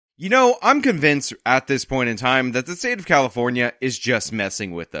You know, I'm convinced at this point in time that the state of California is just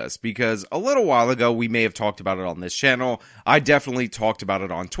messing with us, because a little while ago we may have talked about it on this channel. I definitely talked about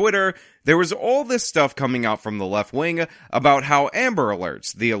it on Twitter. There was all this stuff coming out from the left wing about how Amber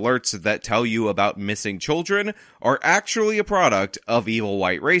Alerts, the alerts that tell you about missing children, are actually a product of evil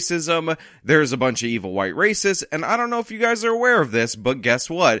white racism. There's a bunch of evil white racists, and I don't know if you guys are aware of this, but guess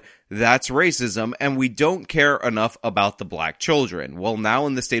what? That's racism, and we don't care enough about the black children. Well, now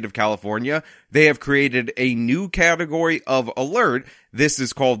in the state of California, they have created a new category of alert. This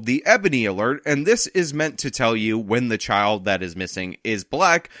is called the Ebony Alert, and this is meant to tell you when the child that is missing is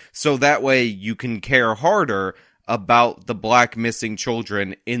black, so that way you can care harder about the black missing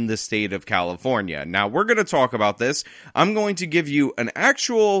children in the state of California. Now, we're going to talk about this. I'm going to give you an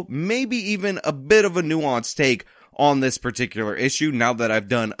actual, maybe even a bit of a nuanced take on this particular issue, now that I've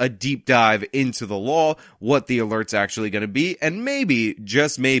done a deep dive into the law, what the alert's actually going to be, and maybe,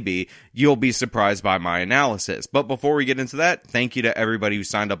 just maybe, you'll be surprised by my analysis. But before we get into that, thank you to everybody who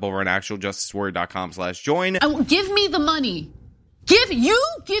signed up over on actualjusticewarrior.com/join. Give me the money.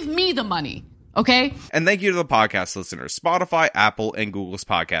 Give me the money. Okay? And thank you to the podcast listeners, Spotify, Apple, and Google's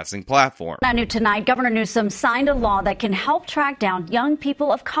podcasting platform. Now, new tonight, Governor Newsom signed a law that can help track down young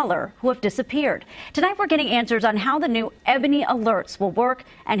people of color who have disappeared. Tonight, we're getting answers on how the new Ebony Alerts will work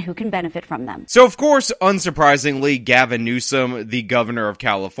and who can benefit from them. So, of course, unsurprisingly, Gavin Newsom, the governor of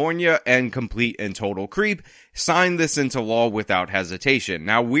California and complete and total creep, signed this into law without hesitation.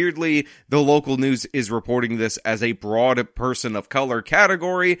 Now, weirdly, the local news is reporting this as a broad person of color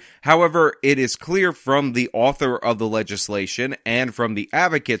category. However, it is clear from the author of the legislation and from the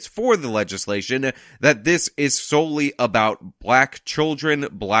advocates for the legislation that this is solely about black children,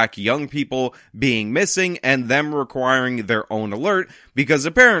 black young people being missing and them requiring their own alert, because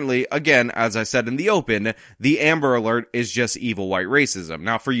apparently, again, as I said in the open, the Amber Alert is just evil white racism.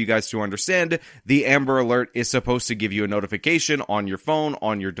 Now, for you guys to understand, the Amber Alert is supposed to give you a notification on your phone,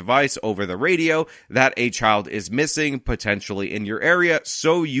 on your device, over the radio, that a child is missing, potentially in your area,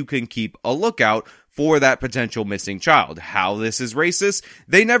 so you can keep a lookout for that potential missing child. How this is racist,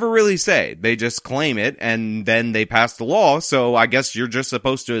 they never really say. They just claim it, and then they pass the law, so I guess you're just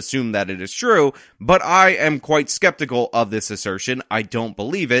supposed to assume that it is true, but I am quite skeptical of this assertion. I don't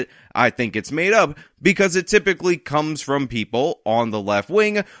believe it. I think it's made up, because it typically comes from people on the left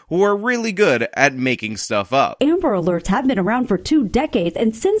wing who are really good at making stuff up. Amber Alerts have been around for 2 decades,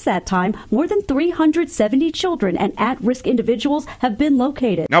 and since that time, more than 370 children and at-risk individuals have been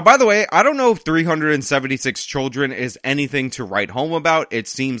located. Now, by the way, I don't know if 376 children is anything to write home about. It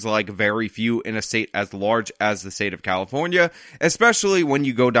seems like very few in a state as large as the state of California, especially when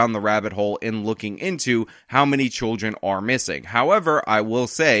you go down the rabbit hole in looking into how many children are missing. However, I will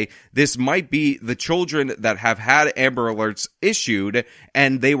say this might be the children that have had Amber Alerts issued,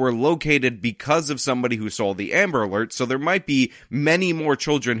 and they were located because of somebody who saw the Amber Alert, so there might be many more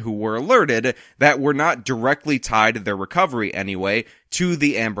children who were alerted that were not directly tied to their recovery anyway to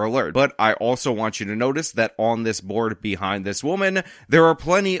the Amber Alert. But I also want you to notice that on this board behind this woman, there are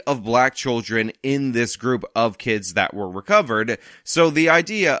plenty of black children in this group of kids that were recovered. So the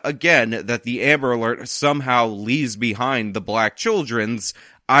idea, again, that the Amber Alert somehow leaves behind the black children's,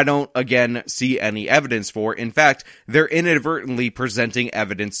 I don't, again, see any evidence for. In fact, they're inadvertently presenting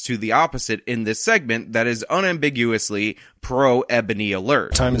evidence to the opposite in this segment that is unambiguously pro-Ebony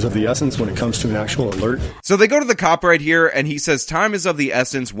Alert. Time is of the essence when it comes to an actual alert. So they go to the cop right here, and he says time is of the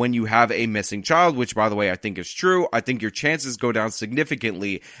essence when you have a missing child, which, by the way, I think is true. I think your chances go down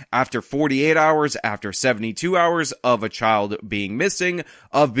significantly after 48 hours, after 72 hours of a child being missing,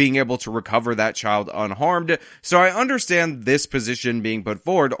 of being able to recover that child unharmed. So I understand this position being put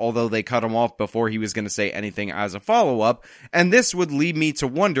forward, although they cut him off before he was going to say anything as a follow-up. And this would lead me to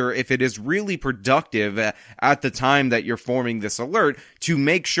wonder if it is really productive at the time that you're forming this alert to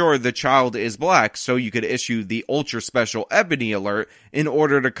make sure the child is black, so you could issue the ultra special Ebony Alert in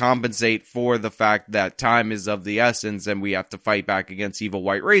order to compensate for the fact that time is of the essence and we have to fight back against evil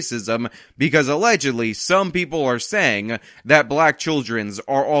white racism, because allegedly some people are saying that black children's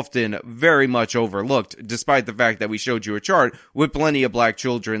are often very much overlooked, despite the fact that we showed you a chart with plenty of black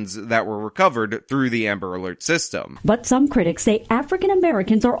children's that were recovered through the Amber Alert system. But some critics say African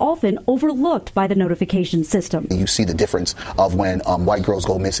Americans are often overlooked by the notification system. You see the difference of when white girls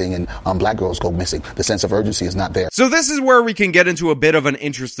go missing and black girls go missing. The sense of urgency is not there. So this is where we can get into a bit of an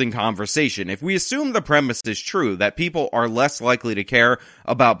interesting conversation. If we assume the premise is true, that people are less likely to care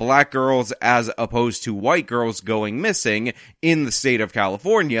about black girls as opposed to white girls going missing in the state of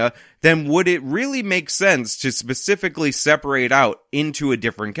California, then would it really make sense to specifically separate out into a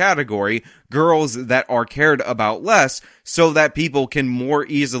different category girls that are cared about less so that people can more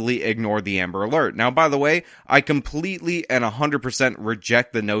easily ignore the Amber Alert? Now, by the way, I completely and 100%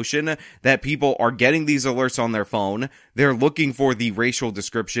 reject the notion that people are getting these alerts on their phone, they're looking for the racial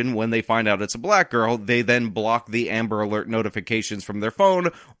description. When they find out it's a black girl, they then block the Amber Alert notifications from their phone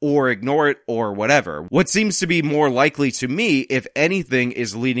or ignore it or whatever. What seems to be more likely to me, if anything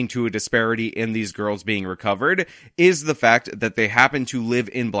is leading to a disparity in these girls being recovered, is the fact that they happen to live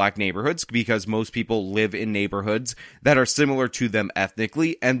in black neighborhoods, because most people live in neighborhoods that are similar to them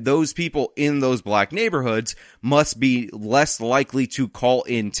ethnically, and those people in those black neighborhoods must be less likely to call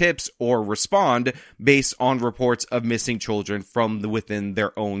in tips or respond based on reports of missing children from within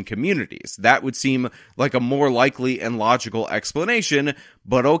their own communities. That would seem like a more likely and logical explanation,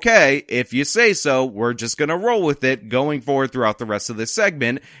 but okay, if you say so, we're just gonna roll with it going forward throughout the rest of this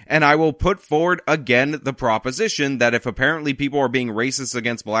segment, and I will put forward again the proposition that if apparently people are being racist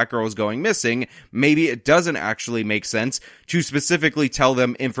against black girls going missing, maybe it doesn't actually make sense to specifically tell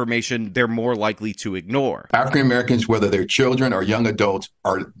them information they're more likely to ignore. African Americans, whether they're children or young adults,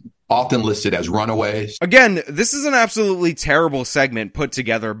 are often listed as runaways. Again, this is an absolutely terrible segment put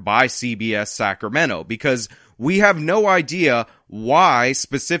together by CBS Sacramento, because we have no idea why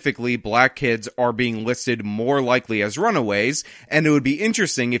specifically black kids are being listed more likely as runaways, and it would be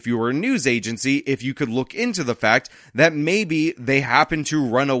interesting if you were a news agency if you could look into the fact that maybe they happen to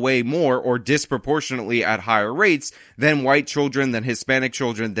run away more or disproportionately at higher rates than white children, than Hispanic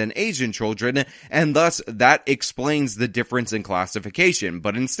children, than Asian children, and thus that explains the difference in classification.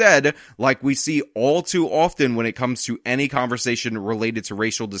 But instead, like we see all too often when it comes to any conversation related to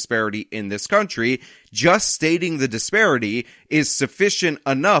racial disparity in this country, just stating the disparity is sufficient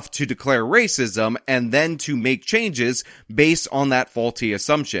enough to declare racism and then to make changes based on that faulty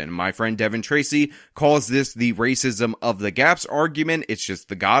assumption. My friend Devin Tracy calls this the racism of the gaps argument. It's just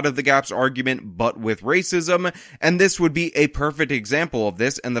the God of the gaps argument, but with racism. And this would be a perfect example of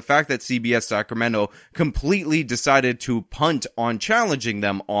this. And the fact that CBS Sacramento completely decided to punt on challenging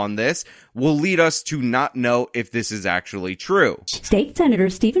them on this will lead us to not know if this is actually true. State Senator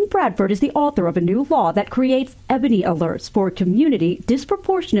Stephen Bradford is the author of a new law that creates Ebony Alerts for a community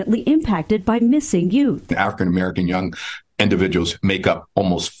disproportionately impacted by missing youth. African American young individuals make up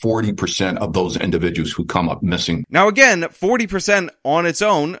almost 40% of those individuals who come up missing. Now again, 40% on its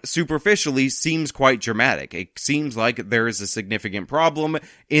own superficially seems quite dramatic. It seems like there is a significant problem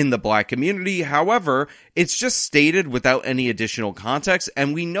in the black community. However, it's just stated without any additional context,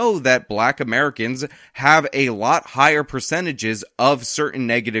 and we know that black Americans have a lot higher percentages of certain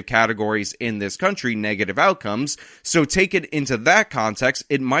negative categories in this country, negative outcomes, so take it into that context,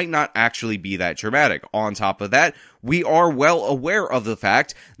 it might not actually be that dramatic. On top of that, we are well aware of the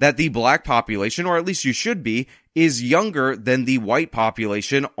fact that the black population, or at least you should be, is younger than the white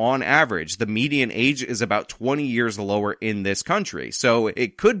population on average. The median age is about 20 years lower in this country. So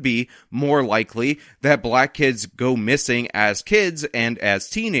it could be more likely that black kids go missing as kids and as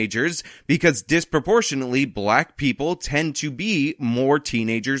teenagers because disproportionately black people tend to be more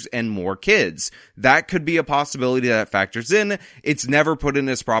teenagers and more kids. That could be a possibility that factors in. It's never put in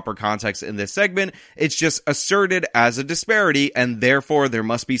its proper context in this segment. It's just asserted as a disparity, and therefore there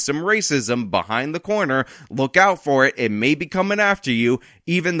must be some racism behind the corner. Look out for it. It may be coming after you,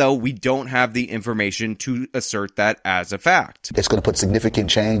 even though we don't have the information to assert that as a fact. It's going to put significant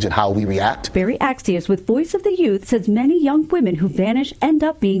change in how we react. Barry Axios with Voice of the Youth says many young women who vanish end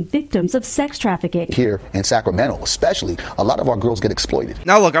up being victims of sex trafficking. Here in Sacramento, especially, a lot of our girls get exploited.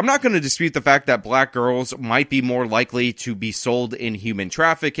 Now look, I'm not going to dispute the fact that black girls might be more likely to be sold in human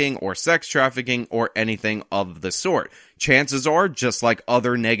trafficking or sex trafficking or anything of the sort. Chances are, just like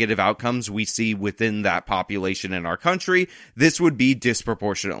other negative outcomes we see within that population in our country, this would be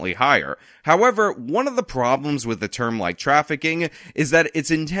disproportionately higher. However, one of the problems with a term like trafficking is that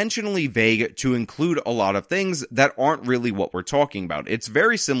it's intentionally vague to include a lot of things that aren't really what we're talking about. It's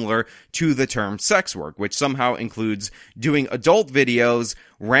very similar to the term sex work, which somehow includes doing adult videos,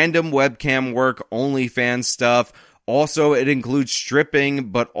 random webcam work, OnlyFans stuff. Also, it includes stripping,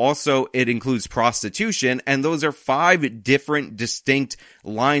 but also it includes prostitution, and those are 5 different distinct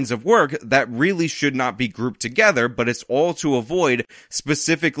lines of work that really should not be grouped together, but it's all to avoid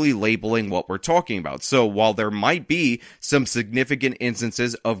specifically labeling what we're talking about. So while there might be some significant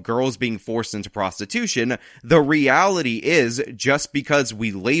instances of girls being forced into prostitution, the reality is just because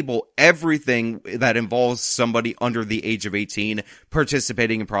we label everything that involves somebody under the age of 18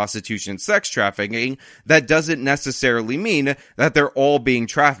 participating in prostitution and sex trafficking, that doesn't necessarily necessarily mean that they're all being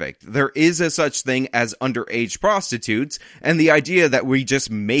trafficked. There is a such thing as underage prostitutes, and the idea that we just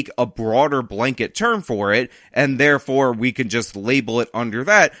make a broader blanket term for it, and therefore we can just label it under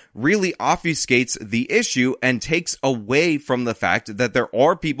that, really obfuscates the issue and takes away from the fact that there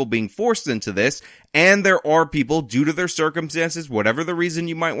are people being forced into this, and there are people, due to their circumstances, whatever the reason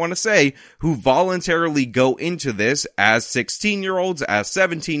you might want to say, who voluntarily go into this as 16-year-olds, as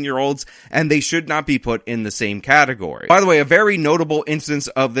 17-year-olds, and they should not be put in the same category. By the way, a very notable instance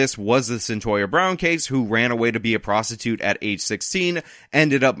of this was the Cyntoia Brown case, who ran away to be a prostitute at age 16,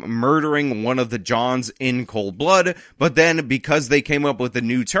 ended up murdering one of the Johns in cold blood, but then, because they came up with a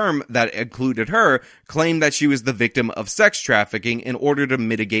new term that included her, claimed that she was the victim of sex trafficking in order to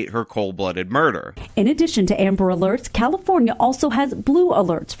mitigate her cold-blooded murder. In addition to Amber Alerts, California also has Blue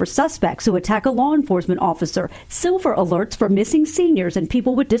Alerts for suspects who attack a law enforcement officer, Silver Alerts for missing seniors and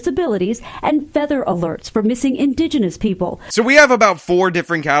people with disabilities, and Feather Alerts for missing Indigenous people. So we have about 4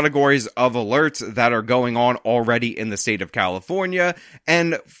 different categories of alerts that are going on already in the state of California,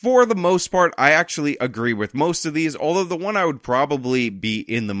 and for the most part, I actually agree with most of these, although the one I would probably be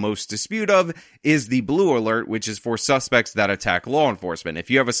in the most dispute of is the Blue Alert, which is for suspects that attack law enforcement.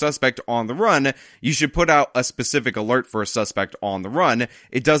 If you have a suspect on the run, you should put out a specific alert for a suspect on the run.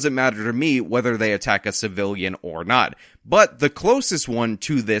 It doesn't matter to me whether they attack a civilian or not. But the closest one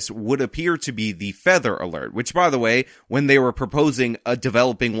to this would appear to be the Feather Alert, which, by the way, when they were proposing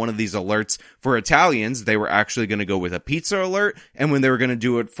developing one of these alerts for Italians, they were actually going to go with a pizza alert, and when they were going to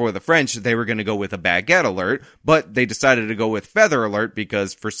do it for the French, they were going to go with a baguette alert, but they decided to go with Feather Alert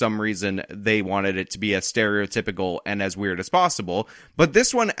because for some reason they wanted it to be as stereotypical and as weird as possible. But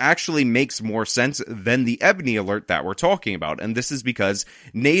this one actually makes more sense than the Ebony Alert that we're talking about, and this is because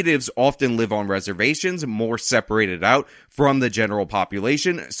natives often live on reservations, more separated out from the general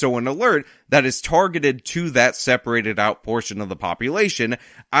population, so an alert that is targeted to that separated out portion of the population,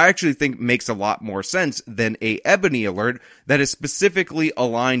 I actually think makes a lot more sense than a Ebony Alert that is specifically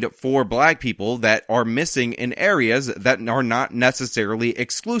aligned for black people that are missing in areas that are not necessarily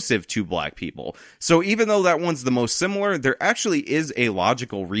exclusive to black people. So even though that one's the most similar, there actually is a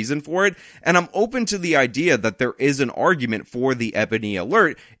logical reason for it, and I'm open to the idea that there is an argument for the Ebony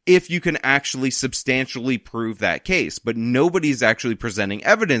Alert if you can actually substantially prove that case, but nobody's actually presenting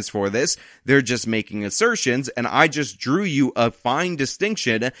evidence for this. They're just making assertions, and I just drew you a fine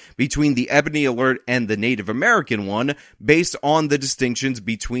distinction between the Ebony Alert and the Native American one based on the distinctions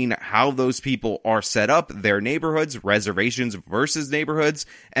between how those people are set up, their neighborhoods, reservations versus neighborhoods,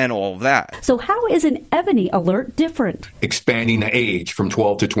 and all of that. So how is an Ebony Alert different? Expanding the age from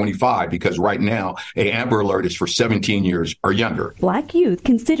 12 to 25, because right now, a Amber Alert is for 17 years or younger. Black youth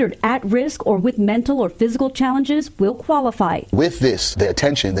considered at risk or with mental or physical challenges will qualify. With this, the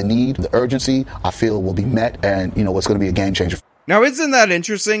attention, the need, the urgency, I feel will be met, and it's going to be a game changer. Now, isn't that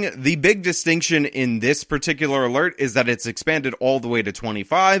interesting? The big distinction in this particular alert is that it's expanded all the way to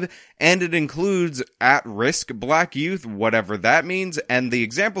 25, and it includes at-risk black youth, whatever that means, and the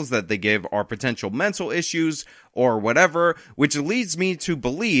examples that they give are potential mental issues or whatever, which leads me to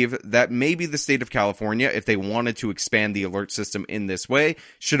believe that maybe the state of California, if they wanted to expand the alert system in this way,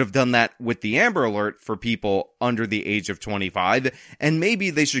 should have done that with the Amber Alert for people under the age of 25, and maybe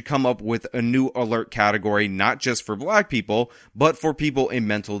they should come up with a new alert category, not just for black people, but for people in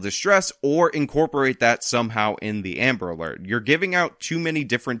mental distress, or incorporate that somehow in the Amber Alert. You're giving out too many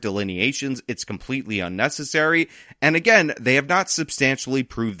different delineations, it's completely unnecessary, and again, they have not substantially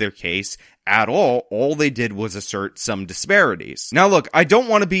proved their case at all they did was assert some disparities. Now look, I don't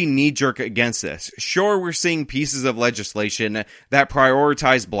want to be knee-jerk against this. Sure, we're seeing pieces of legislation that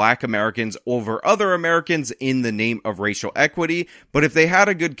prioritize black Americans over other Americans in the name of racial equity, but if they had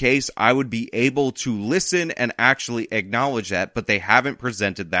a good case, I would be able to listen and actually acknowledge that, but they haven't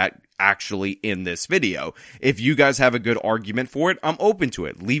presented that actually in this video. If you guys have a good argument for it, I'm open to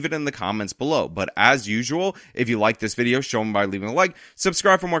it. Leave it in the comments below. But as usual, if you like this video, show me by leaving a like,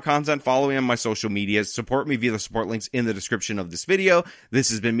 subscribe for more content, follow me on my social medias, support me via the support links in the description of this video.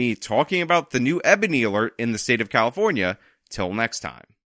 This has been me talking about the new Ebony Alert in the state of California. Till next time.